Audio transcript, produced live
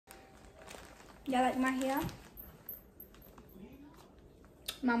Y'all like my hair?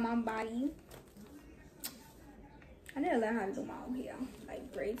 My mom body. I need to learn how to do my own hair,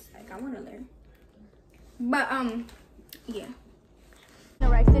 like braids. Like I want to learn. But yeah. The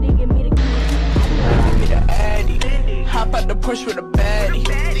right city, give me the Addy. Hop out the push with a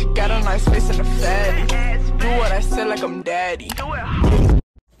baddie. Got a nice face and a fatty. Do what I said like I'm daddy.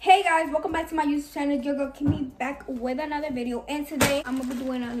 Hey guys, welcome back to my YouTube channel. Your girl Kimmy back with another video. And today I'm gonna be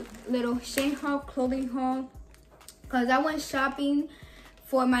doing a little SHEIN haul, clothing haul, because I went shopping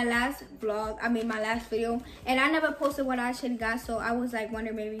for my last vlog, my last video, and I never posted what I actually got, so I was like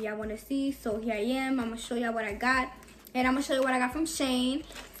wondering maybe y'all want to see. So here I am. I'm gonna show y'all what I got, and I'm gonna show you what I got from SHEIN.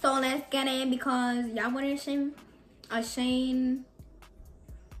 So let's get in, because y'all wanted a SHEIN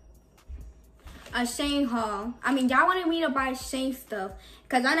haul. Y'all wanted me to buy SHEIN stuff,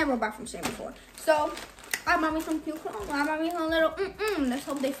 because I never bought from SHEIN before. So I bought me some cute clothes. I bought me some little let's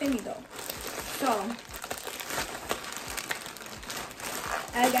hope they fit me though. So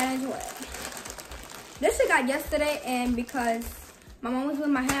I got into it. This I got yesterday, and because my mom was with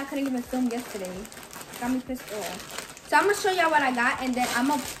my hair, I couldn't even film yesterday. Got me pissed off. So I'm gonna show y'all what I got, and then I'm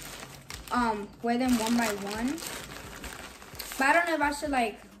gonna wear them one by one. But I don't know if I should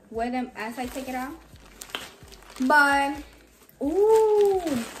like wear them as I take it out. But ooh.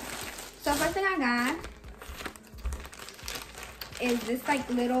 So first thing I got is this like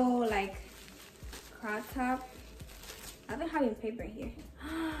little like crop top. I've been having paper in here.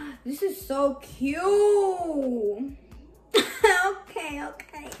 This is so cute. Okay.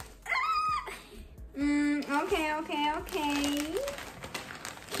 Okay.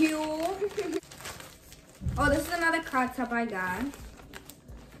 Cute. Oh, this is another crop top I got.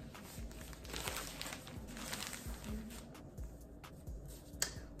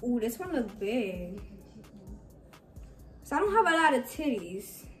 Ooh, this one looks big. So I don't have a lot of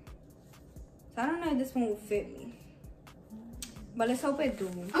titties. So I don't know if this one will fit me. But let's hope it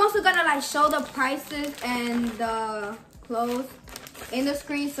do. I'm also gonna like show the prices and the clothes in the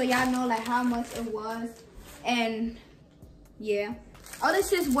screen, so y'all know like how much it was. And yeah, all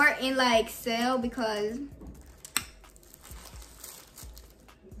this shits were in like sale, because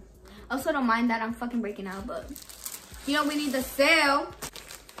also don't mind that I'm fucking breaking out, but you know we need the sale.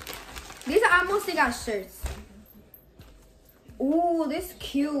 These are, I mostly got shirts. Ooh, this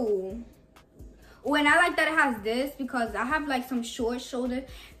cute. Oh, and I like that it has this, because I have like some short shoulders.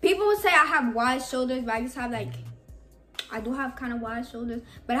 People would say I have wide shoulders, but I just have like, I do have kind of wide shoulders,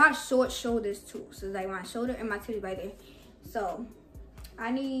 but I have short shoulders too. So it's like my shoulder and my titty right there. So I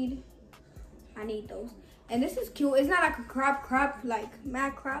need those. And this is cute. It's not like a crop, like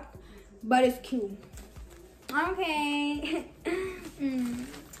mad crop, but it's cute. Okay.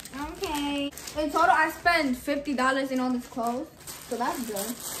 Okay. In total, I spent $50 in all these clothes. So that's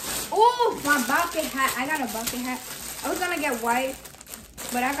good. Oh, my bucket hat. I got a bucket hat. I was gonna get white,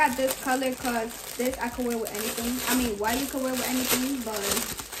 but I got this color because this I could wear with anything. White you could wear with anything, but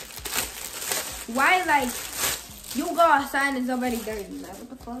white, like, you go outside and it's already dirty. Like, what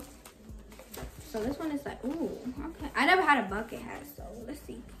the fuck? So this one is like, ooh, okay. I never had a bucket hat, so let's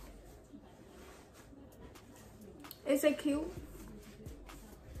see. Is it cute?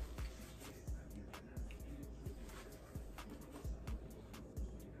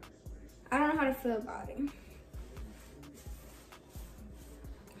 I don't know how to feel about it.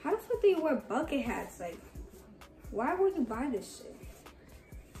 How the fuck do you wear bucket hats? Like, why would you buy this shit?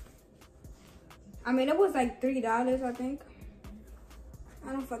 It was like $3, I think.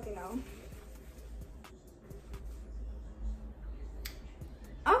 I don't fucking know.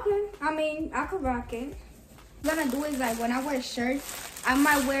 Okay, I could rock it. What I'm gonna do is, like, when I wear shirts, I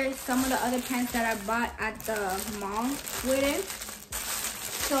might wear some of the other pants that I bought at the mall with it.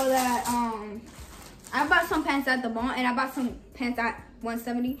 So that I bought some pants at the mall, and I bought some pants at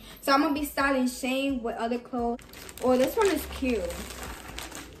 170. So I'm gonna be styling SHEIN with other clothes. Oh, this one is cute.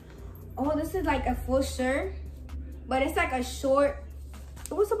 Oh, this is like a full shirt, but it's like a short.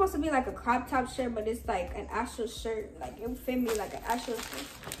 It was supposed to be like a crop top shirt, but it's like an actual shirt. Like, it would fit me like an actual shirt.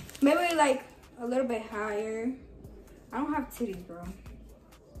 Maybe like a little bit higher. I don't have titties, bro.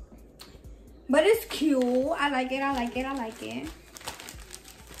 But it's cute. I like it.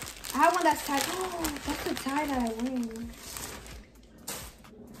 I have one that's tied. Oh, that's the tie that I wear.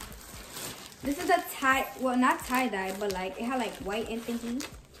 This is a tie. Well, not tie dye, but like it had like white and thingy.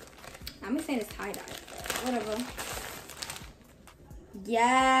 I'm just saying it's tie dye. Whatever.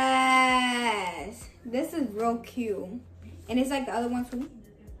 Yes. This is real cute. And it's like the other one too.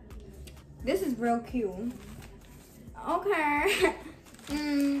 This is real cute. Okay.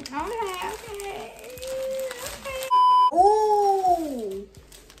 Okay. Ooh.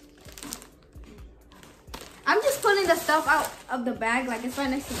 I'm just pulling the stuff out of the bag, like it's right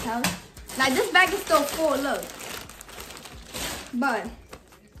next to the couch. Like this bag is still full, look. But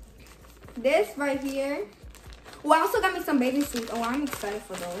this right here. Oh, I also got me some bathing suits. Oh, I'm excited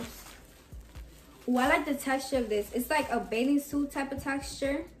for those. Oh, I like the texture of this. It's like a bathing suit type of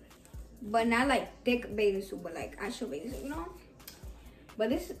texture, but not like thick bathing suit, but like actual bathing suit, you know? But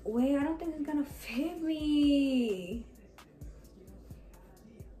this, wait, I don't think it's gonna fit me.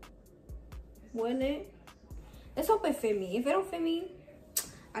 Will it? Let's hope it fit me. If it don't fit me,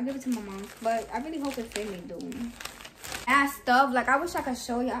 I'll give it to my mom. But I really hope it fit me, dude. Ass stuff, like I wish I could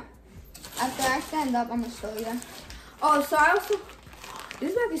show ya. After I stand up, I'm gonna show ya. Oh, so I also,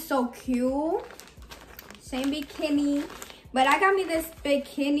 this bag is so cute. Same bikini, but I got me this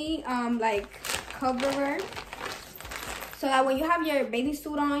bikini like cover, so that when you have your bathing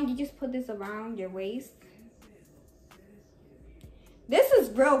suit on, you just put this around your waist. This is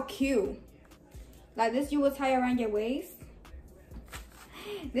real cute. Like this, you will tie around your waist.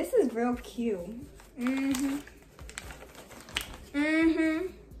 This is real cute.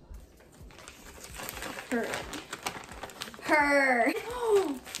 Her.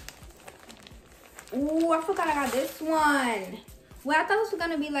 Ooh, I forgot I got this one. Well, I thought this was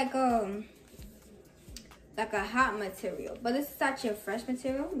gonna be like a hot material, but this is actually a fresh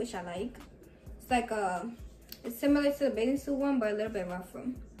material, which I like. It's like it's similar to the bathing suit one, but a little bit rougher.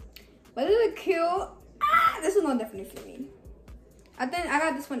 But this is cute. Ah, this one will definitely fit me. I think I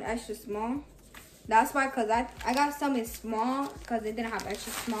got this one extra small. That's why, cause I got some in small, cause they didn't have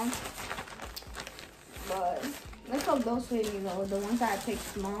extra small. But let's hope those fit me though. The ones that I picked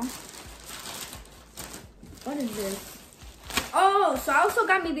small. What is this? Oh, so I also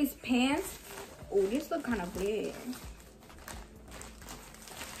got me these pants. Oh, these look kind of big.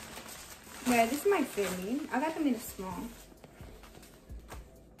 Yeah, this might fit me. I got them in a small.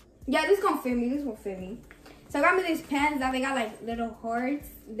 Yeah, this gonna fit me. This will fit me. So I got me these pants that they got like little hearts.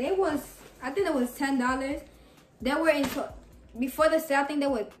 They was, I think it was $10. They were in, before the sale, I think they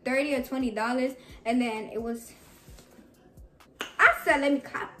were $30 or $20. And then it was, I said, let me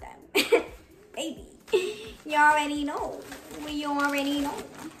cop them. Baby. You already know. You already know.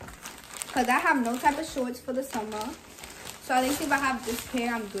 Because I have no type of shorts for the summer. So I think if I have this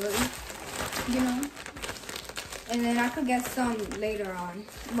pair, I'm good. You know? And then I could get some later on.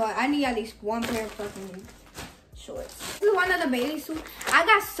 But I need at least one pair of fucking shorts. This is one of the bathing suits. I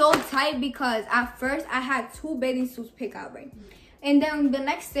got so tight because at first I had 2 bathing suits picked out, right? And then the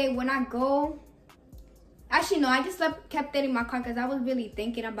next day when I go... Actually, no. I just kept it in my car because I was really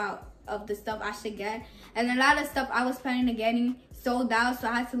thinking about the stuff I should get. And a lot of stuff I was planning on getting sold out, so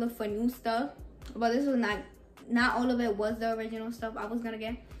I had to look for new stuff. But this was not all of it was the original stuff I was gonna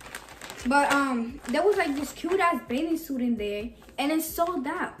get. But there was like this cute ass bathing suit in there, and it sold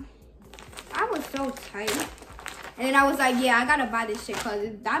out. I was so tight. And then I was like, yeah, I gotta buy this shit, because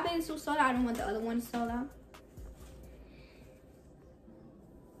if that bathing suit sold out, I don't want the other one to sold out.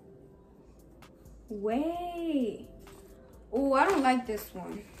 Wait. Oh, I don't like this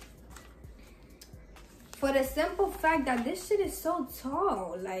one. For the simple fact that this shit is so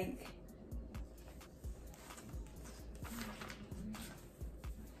tall, like.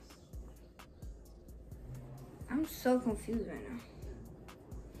 I'm so confused right now.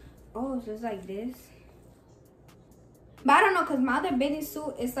 Oh, so it's like this. But I don't know, because my other bathing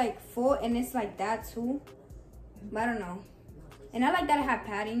suit is like full and it's like that too. But I don't know. And I like that it had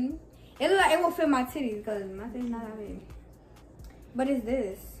padding. It look like it will fit my titties because my titties not that big. But it's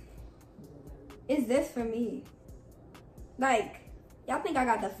this. It's this for me. Like, y'all think I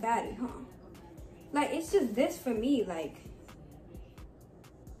got the fatty, huh? Like, it's just this for me. Like,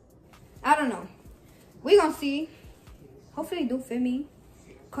 I don't know. We gonna see. Hopefully it do fit me.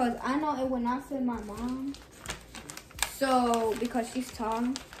 Because I know it will not fit my mom. So, because she's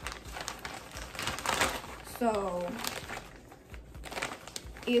tall. So,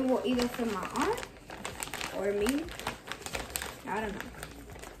 it will either fit my aunt or me. I don't know.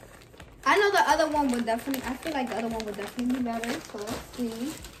 I know the other one would definitely, I feel like the other one would definitely be better. So let's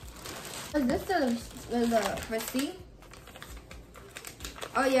see. Is this the receipt?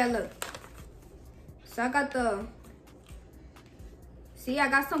 Oh yeah, look. So I got the, see, I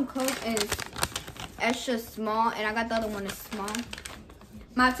got some clothes in extra small and I got the other one in small.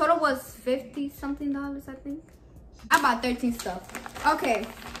 My total was $50 something, I think. I bought 13 stuff. Okay.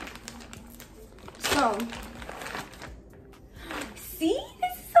 So, see?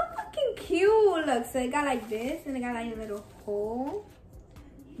 Cute. Look, so it got like this and it got like a little hole.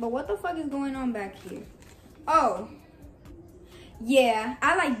 But what the fuck is going on back here? Oh, yeah,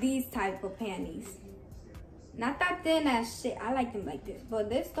 I like these type of panties. Not that thin ass shit. I like them like this. But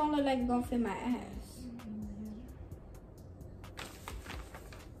this don't look like it's gonna fit my ass.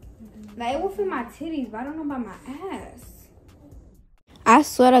 Like, it will fit my titties, but I don't know about my ass. I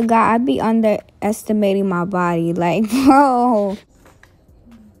swear to God, I be underestimating my body. Like, bro.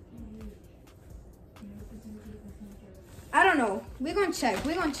 I don't know. We're gonna check.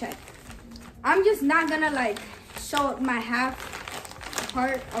 We're gonna check. I'm just not gonna, like, show my half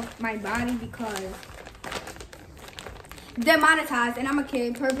part of my body because demonetized, and I'm a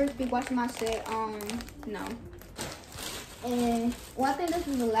kid. Perverts be watching my shit. No. And well, I think this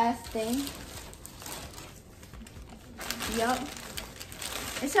is the last thing. Yup.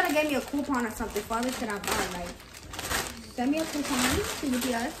 They should have gave me a coupon or something for other shit I bought. Like, send me a coupon to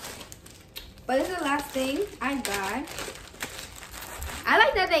UPS. But this is the last thing I got. I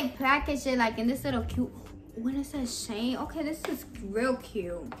like that they package it like in this little cute. When it says SHEIN, okay, this is real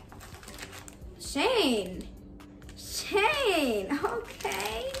cute. SHEIN. SHEIN.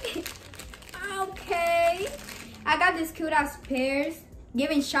 Okay. Okay. I got this cute ass pairs.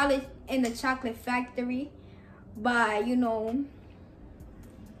 Giving Charlotte in the Chocolate Factory. But, you know.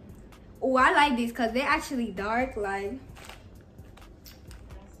 Oh, I like these because they're actually dark. Like,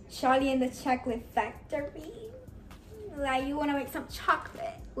 Charlie in the Chocolate Factory. Like, you want to make some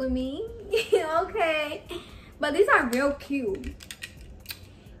chocolate with me? Okay. But these are real cute.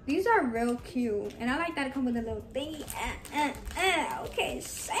 These are real cute. And I like that it comes with a little thingy. Okay,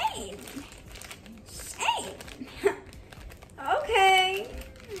 SHEIN. SHEIN. Okay.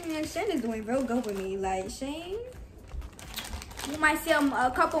 SHEIN is doing real good with me. Like, SHEIN, you might see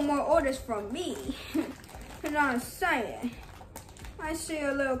a couple more orders from me. You know what I'm saying? I see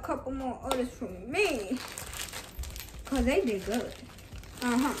a little couple more orders from me. Cause they did good.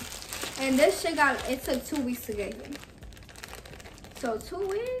 And this shit it took 2 weeks to get here. So 2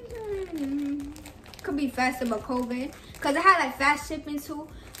 weeks? Could be faster, but COVID. Cause it had like fast shipping too.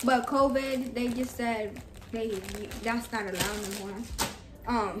 But COVID, they just said that's not allowed anymore.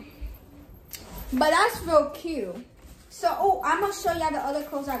 But that's real cute. So, oh, I'm gonna show y'all the other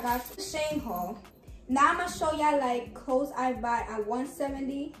clothes I got. SHEIN haul. Now I'm gonna show y'all like clothes I buy at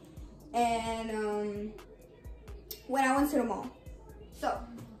 170 and when I went to the mall. So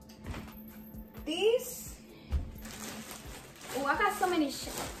these, oh, I got so many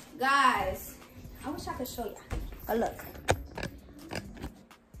shit, guys. I wish I could show y'all. Oh, look,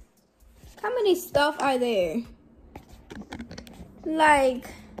 how many stuff are there? Like,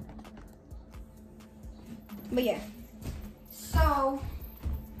 but yeah. So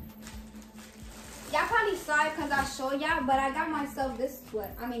y'all probably saw it because I showed y'all, but I got myself this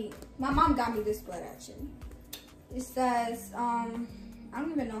sweat. I mean, my mom got me this sweat actually. It says, I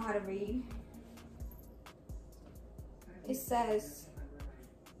don't even know how to read. It says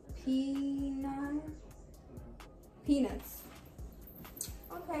peanuts.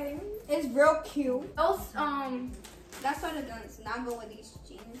 Okay, it's real cute. Those, that's what it does. Not go with these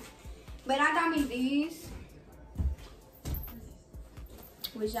jeans. But I got me these,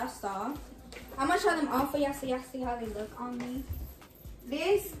 which y'all saw. I'm gonna show them off for y'all so y'all see how they look on me.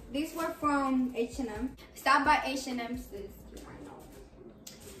 These were from H&M. Stop by H&M, sis.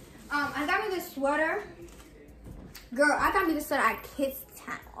 I got me this sweater. Girl, I got me this sweater at Kids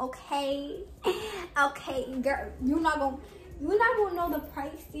Town, okay? Okay, girl, you're not gonna know the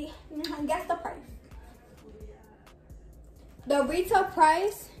price. Guess the price. The retail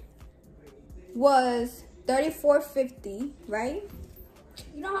price was $34.50, right?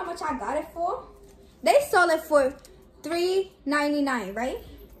 You know how much I got it for? They sold it for $3.99, right?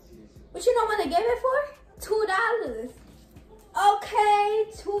 But you know what they gave it for? $2. Okay,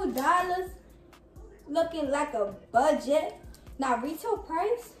 $2. Looking like a budget. Now retail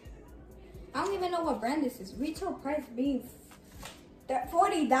price, I don't even know what brand this is. Retail price being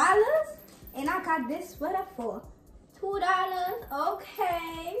 $40, and I got this sweater for $2.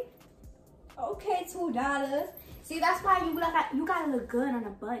 Okay, $2. See, that's why you gotta look good on a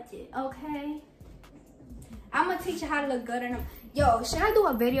budget, okay? I'm gonna teach you how to look good in a... Yo, should I do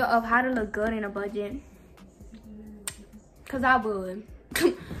a video of how to look good in a budget? Cause I would.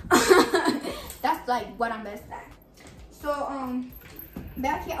 That's like what I'm best at. So,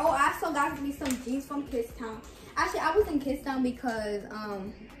 back here, oh, I also got me some jeans from Kids Town. Actually, I was in Kids Town because,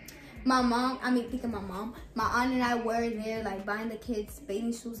 my mom, my aunt and I were there, like, buying the kids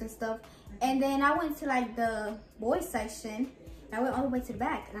bathing shoes and stuff. And then I went to, like, the boys section. And I went all the way to the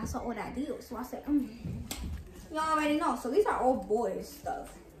back, and I saw all that deal. So I said, y'all already know. So these are all boys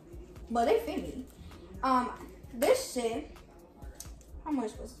stuff. But they fit me. This shit, how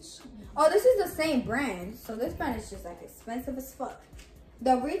much was this shit? Oh, this is the same brand. So this brand is just, like, expensive as fuck.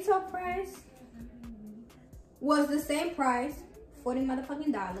 The retail price was the same price, $40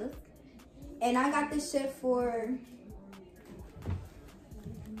 motherfucking. And I got this shit for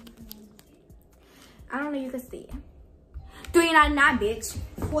I don't know if you can see it. $3.99, bitch.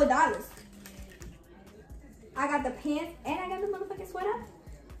 $4. I got the pants and I got the motherfucking sweater.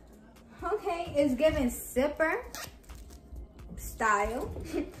 Okay, it's giving zipper style.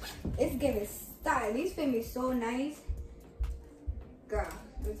 It's giving style. These fit me so nice. Girl,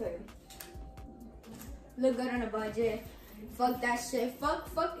 let me tell you. Look good on a budget. Fuck that shit.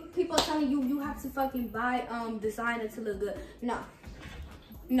 Fuck people telling you you have to fucking buy designer to look good. No.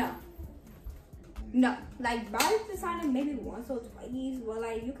 Like buy designer maybe once or twice, but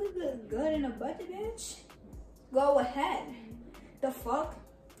like you could look good in a budget, bitch. Go ahead. The fuck?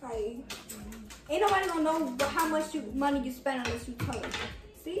 Like ain't nobody gonna know how much money you spend unless you tell them.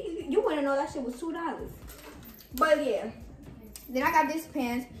 See, you wouldn't know that shit was $2. But yeah. Then I got these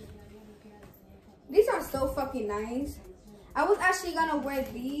pants. These are so fucking nice. I was actually gonna wear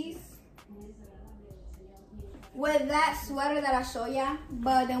these with that sweater that I showed ya,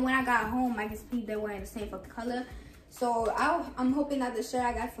 but then when I got home, I can see they're wearing the same fucking color. So I'm hoping that the shirt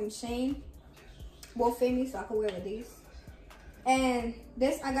I got from SHEIN will fit me so I can wear with these. And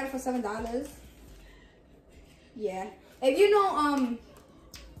this I got it for $7. Yeah. If you know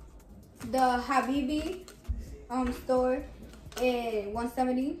the Habibi store in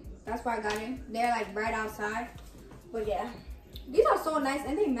 170, that's where I got it. They're like right outside. But yeah, these are so nice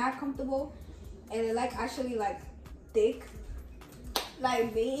and they mad comfortable, and they're like actually like thick,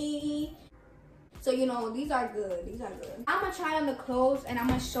 like me. So you know these are good. These are good. I'm gonna try on the clothes and I'm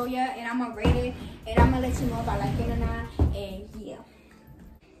gonna show ya and I'm gonna rate it and I'm gonna let you know if I like it or not. And yeah.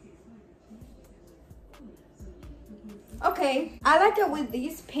 Okay, I like it with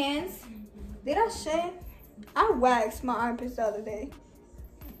these pants. Did I shave? I waxed my armpits the other day,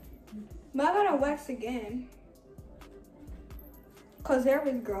 but I gotta wax again. Cause hair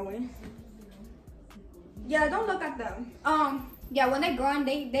is growing. Yeah, don't look at them. Yeah, when they're growing,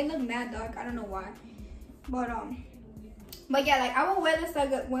 they look mad dark. I don't know why. But yeah, like I will wear this like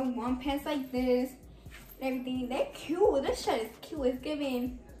with one pants like this and everything. They're cute. This shirt is cute. It's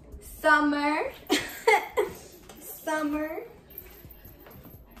giving summer. Summer.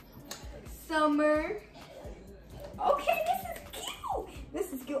 Okay, this is cute.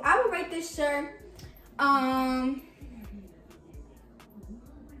 This is cute. I would rate this shirt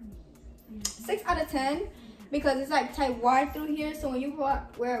 6 out of 10 because it's like tight wide through here, so when you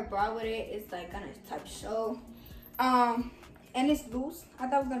wear a bra with it, it's like gonna type show. And it's loose. I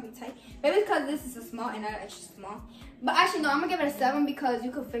thought it was gonna be tight. Maybe it's because this is a small and not extra small. But actually no, I'm gonna give it a 7 because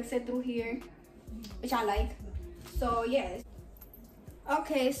you could fix it through here, which I like. So yes.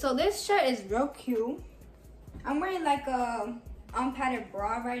 Okay, so this shirt is real cute. I'm wearing like a unpadded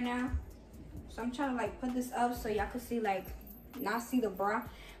bra right now, so I'm trying to like put this up so y'all can see, like not see the bra.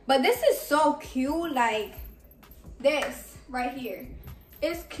 But this is so cute, like this right here.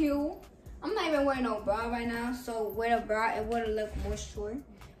 It's cute. I'm not even wearing no bra right now, so with a bra it would look more short.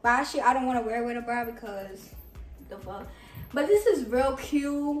 But actually I don't want to wear it with a bra because the fuck. But this is real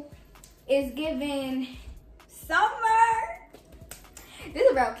cute. It's giving summer. This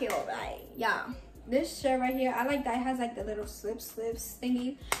is real cute, right? Yeah. This shirt right here, I like that it has like the little slips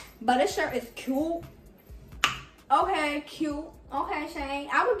thingy. But this shirt is cute. Okay, cute. Okay, SHEIN.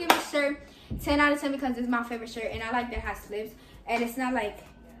 I would give this shirt 10 out of 10 because it's my favorite shirt and I like that it has slips and it's not like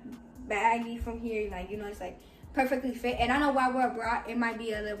baggy from here, like you know, it's like perfectly fit. And I know why I wear a bra, it might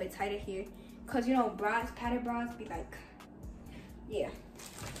be a little bit tighter here because you know bras, padded bras be like, yeah.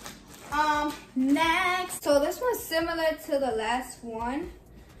 Next, so this one's similar to the last one.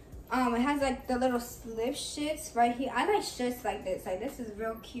 It has like the little slip shits right here. I like shirts like this. Like this is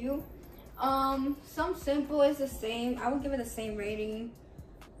real cute. Some simple is the same. I would give it the same rating.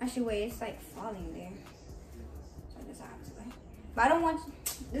 Actually, wait, it's like falling there. So I guess I have to like. But I don't want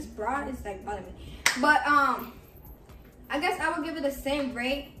this bra is like bothering me. But I guess I would give it the same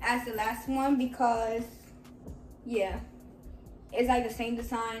rate as the last one because yeah, it's like the same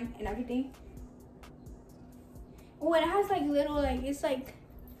design and everything. Oh, it has like little like it's like.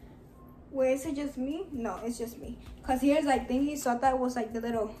 Wait, is it just me? No, it's just me. Cause here's like thingy, so I thought it was like the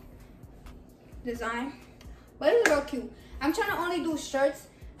little design. But it's real cute. I'm trying to only do shirts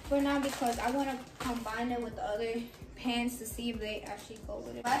for now because I want to combine it with the other pants to see if they actually go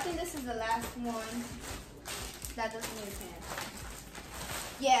with it. But I think this is the last one that doesn't need pants.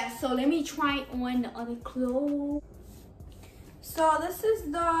 Yeah, so let me try on the other clothes. So this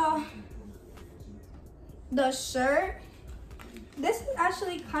is the shirt. This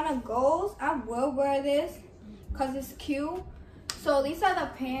actually kind of goes. I will wear this because it's cute. So these are the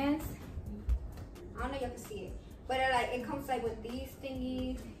pants. I don't know if you can see it, but it comes like with these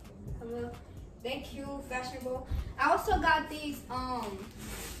thingies. They're cute, fashionable. I also got these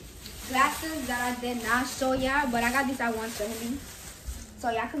glasses that I did not show y'all, but I got these at 170. So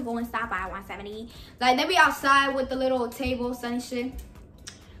y'all can go and stop by at 170. Like, they be outside with the little tables and shit.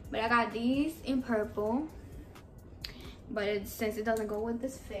 But I got these in purple. But since it doesn't go with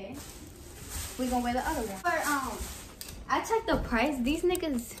this fit, we gonna wear the other one. But I checked the price. These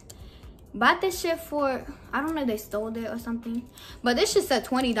niggas bought this shit for, I don't know if they stole it or something. But this shit said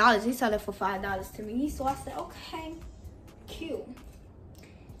 $20. He sold it for $5 to me. So I said, okay, cute.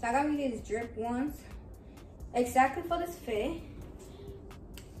 So I got me these drip ones. Exactly for this fit.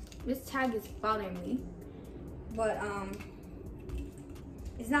 This tag is bothering me. But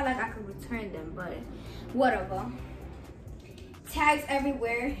it's not like I could return them, but whatever. Tags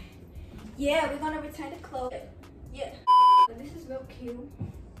everywhere. Yeah, we're gonna return the clothes. Yeah. But this is real cute.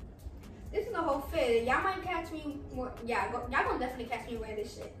 This is the whole fit. Y'all might catch me. Yeah, y'all gonna definitely catch me wearing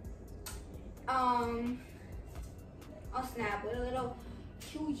this shit. I'll snap with a little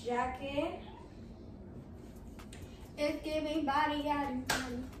cute jacket. It's giving body out.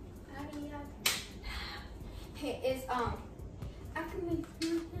 Body out. It's I can be.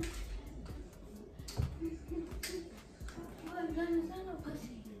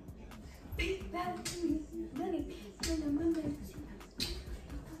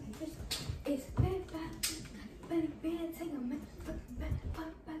 It's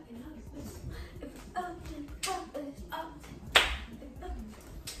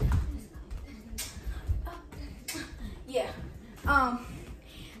yeah.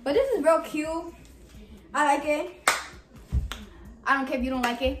 But this is real cute. I like it. I don't care if you don't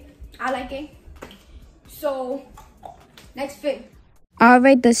like it. I like it. So, next fit. I'll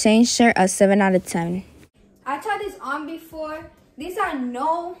rate the SHEIN shirt a 7 out of 10. I tried this on before. These are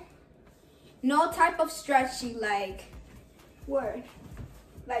no type of stretchy, like, word.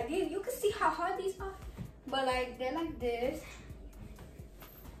 Like, these, you can see how hard these are. But, like, they're like this.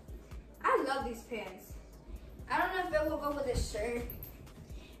 I love these pants. I don't know if it will go with this shirt.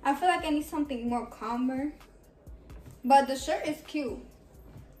 I feel like I need something more calmer. But the shirt is cute.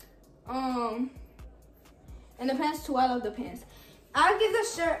 And the pants too. I love the pants. I'll give the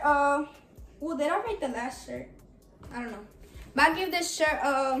shirt well, did I rate the last shirt? I don't know. But I'll give this shirt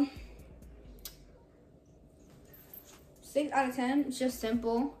 6 out of 10. It's just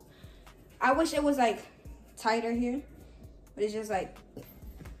simple. I wish it was like tighter here. But it's just like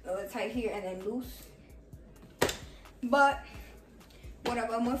a little tight here and then loose. But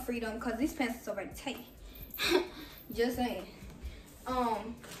whatever, more freedom because these pants are already tight. Just saying.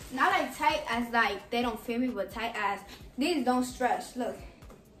 Not like tight as like they don't fit me, but tight as these don't stretch. Look,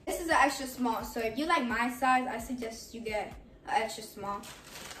 this is an extra small, so if you like my size, I suggest you get an extra small.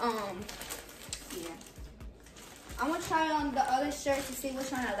 Yeah, I'm gonna try on the other shirt to see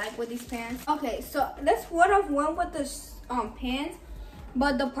which one I like with these pants. Okay, so this would have went with the pants,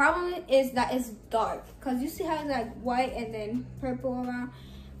 but the problem is that it's dark, because you see how it's like white and then purple around.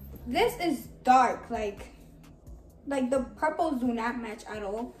 This is dark, like the purples do not match at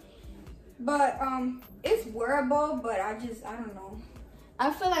all. But it's wearable, but I don't know.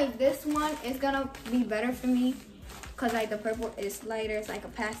 I feel like this one is gonna be better for me because like the purple is lighter, it's like a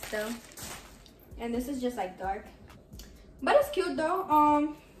pastel, and this is just like dark. But it's cute though.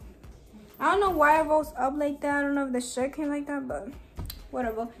 I don't know why I rose up like that. I don't know if the shirt came like that, but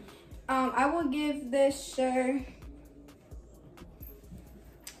whatever. I will give this shirt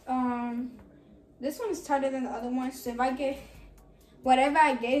this one is tighter than the other one, so if I get whatever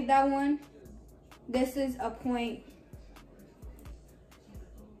I gave that one, this is a point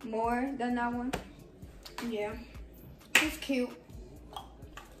more than that one. Yeah, it's cute.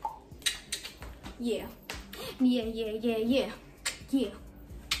 Yeah.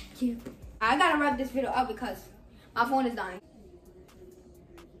 I gotta wrap this video up because my phone is dying.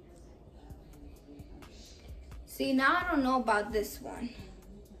 See, now I don't know about this one.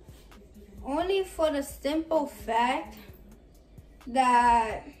 Only for the simple fact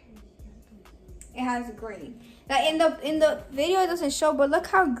that it has green. Like in the video it doesn't show, but look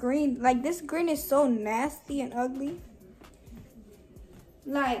how green. Like this green is so nasty and ugly.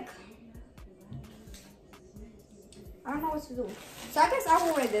 Like I don't know what to do. So I guess I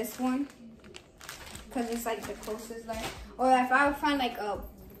will wear this one because it's like the closest, like, or if I would find like a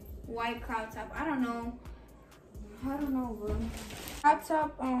white crop top. I don't know, bro. Crop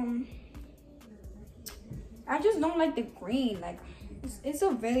top. I just don't like the green. Like it's a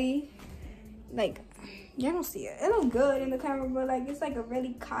really, like, you don't see it. It looks good in the camera, but like it's like a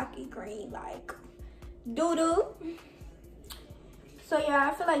really cocky green, like doo-doo. So yeah,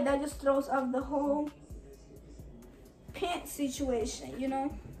 I feel like that just throws off the whole pants situation, you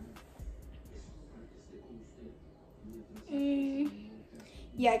know.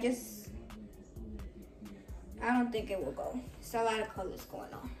 yeah, just, I don't think it will go. It's a lot of colors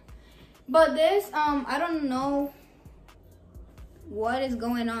going on. But this, I don't know what is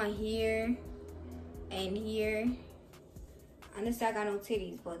going on here and here. On this side, I got no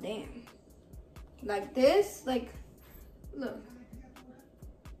titties, but damn. Like this, like, look.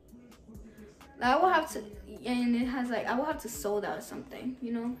 I will have to, and it has like, I will have to sew that or something,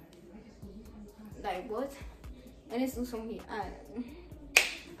 you know? Like, what? And it's also here.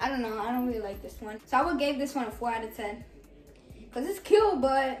 I don't know. I don't really like this one. So I would give this one a 4 out of 10. Because it's cute,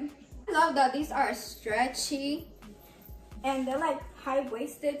 but I love that these are stretchy. And they're like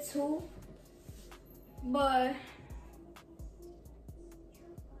high-waisted too. But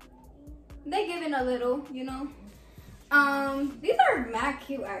they give it a little, you know. These are mad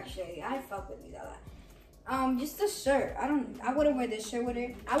cute actually. I fuck with these a lot. Just the shirt. I wouldn't wear this shirt with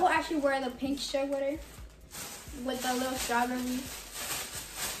it. I will actually wear the pink shirt with it. With the little strawberry.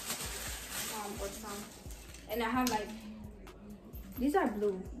 And I have like, these are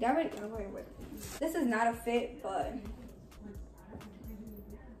blue. They're already wear. This is not a fit, but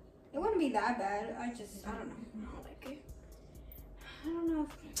it wouldn't be that bad. I don't know. I don't like it. I don't know.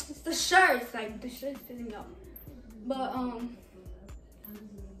 It's the shirts. Like, the shirt's fitting me up. But,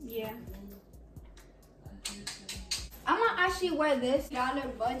 yeah. I'm gonna actually wear this.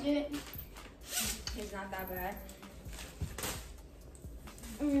 $1 budget. It's not that bad.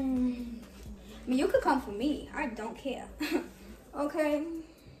 I mean, you could come for me. I don't care. Okay?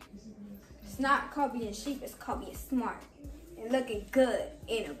 It's not called being cheap. It's called being smart. And looking good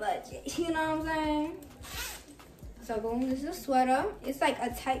in a budget. You know what I'm saying? So, boom. This is a sweater. It's like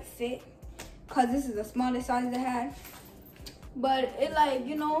a tight fit. Because this is the smallest size they had. But it like,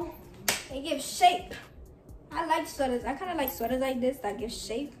 you know, it gives shape. I like sweaters. I kind of like sweaters like this that give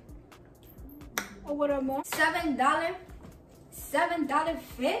shape. Or whatever. $7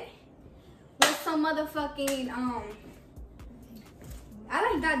 fit with some motherfucking I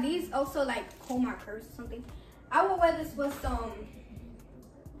like that these also like hold my purse or something. I will wear this with some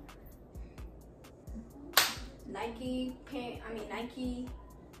Nike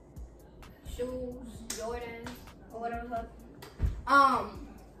shoes, Jordans, or whatever. And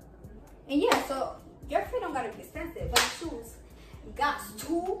yeah, so your fit don't gotta be expensive, but shoes got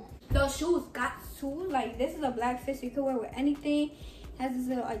to. Those shoes got to. Like, this is a black fit, so you can wear with anything. Has this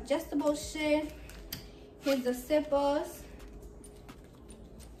little adjustable shit. Here's the zippers.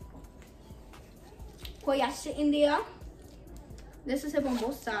 Put your shit in there. This is zip on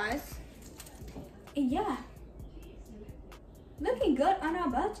both sides. And yeah, looking good on our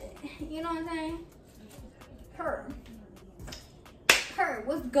budget. You know what I'm saying? Her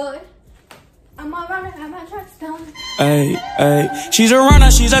was good. I'm a runner, I'm a track star. Hey, hey, she's a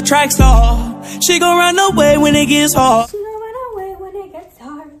runner, she's a track star. She gon' run away when it gets hard. She gon' run away when it gets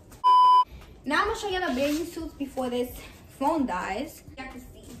hard. Now I'm gonna show you the bathing suits before this phone dies. You can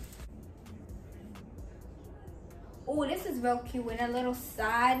see. Oh, this is real cute with a little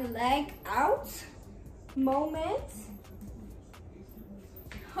side leg out moment.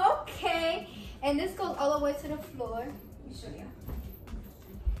 Okay, and this goes all the way to the floor. Let me show you.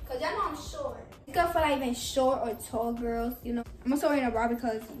 Cause y'all know I'm short. It's good for like even short or tall girls, you know. I'm gonna wear a bra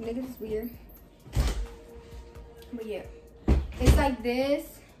because niggas is weird. But yeah, it's like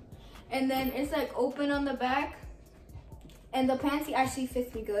this, and then it's like open on the back, and the panty actually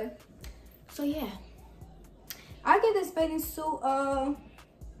fits me good. So yeah, I give this bathing suit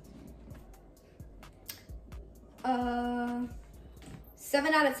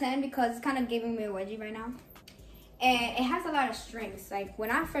 7 out of 10 because it's kind of giving me a wedgie right now. And it has a lot of strings. Like,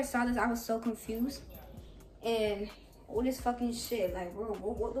 when I first saw this, I was so confused. And all this fucking shit. Like, bro,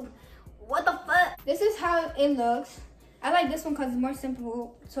 what the fuck? This is how it looks. I like this one because it's more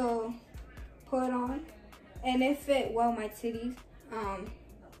simple to put on. And it fit well my titties. I'm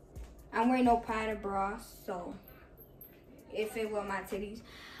wearing no padded bra, so it fit well my titties.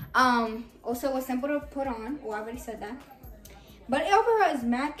 Also, it was simple to put on. Oh, I already said that. But overall, it's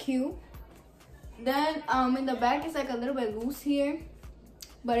mad cute. Then in the back it's like a little bit loose here,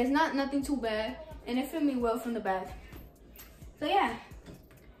 but it's nothing too bad, and it fit me well from the back. So yeah,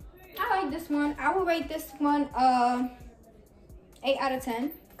 I like this one. I will rate this one 8 out of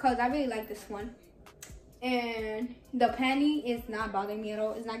 10 because I really like this one. And the panty is not bothering me at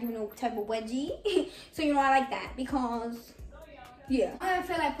all. It's not giving no type of wedgie. So you know, I like that because yeah, I don't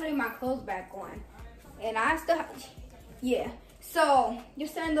feel like putting my clothes back on, and I still have, yeah. So,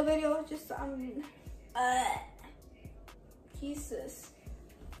 just end the video, Jesus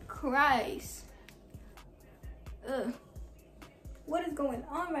Christ. Ugh. What is going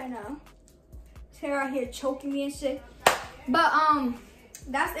on right now? Sarah out here choking me and shit. But,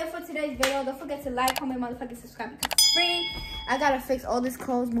 that's it for today's video. Don't forget to like, comment, motherfucking subscribe because it's free. I gotta fix all this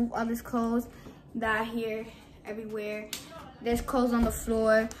clothes, move all this clothes that are here everywhere. There's clothes on the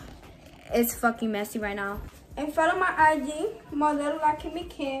floor. It's fucking messy right now. And follow my IG, Modelo La Kimmy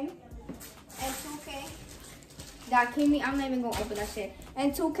Kim, and 2K.Kimmy. I'm not even gonna open that shit.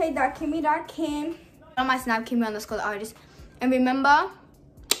 And 2K.Kimmy.Kim. On my Snap, Kimmy_artist. And remember,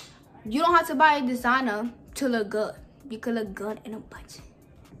 you don't have to buy a designer to look good. You could look good in a budget.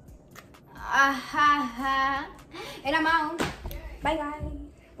 And I'm out. Bye, guys.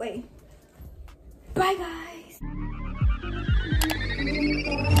 Wait. Bye, guys.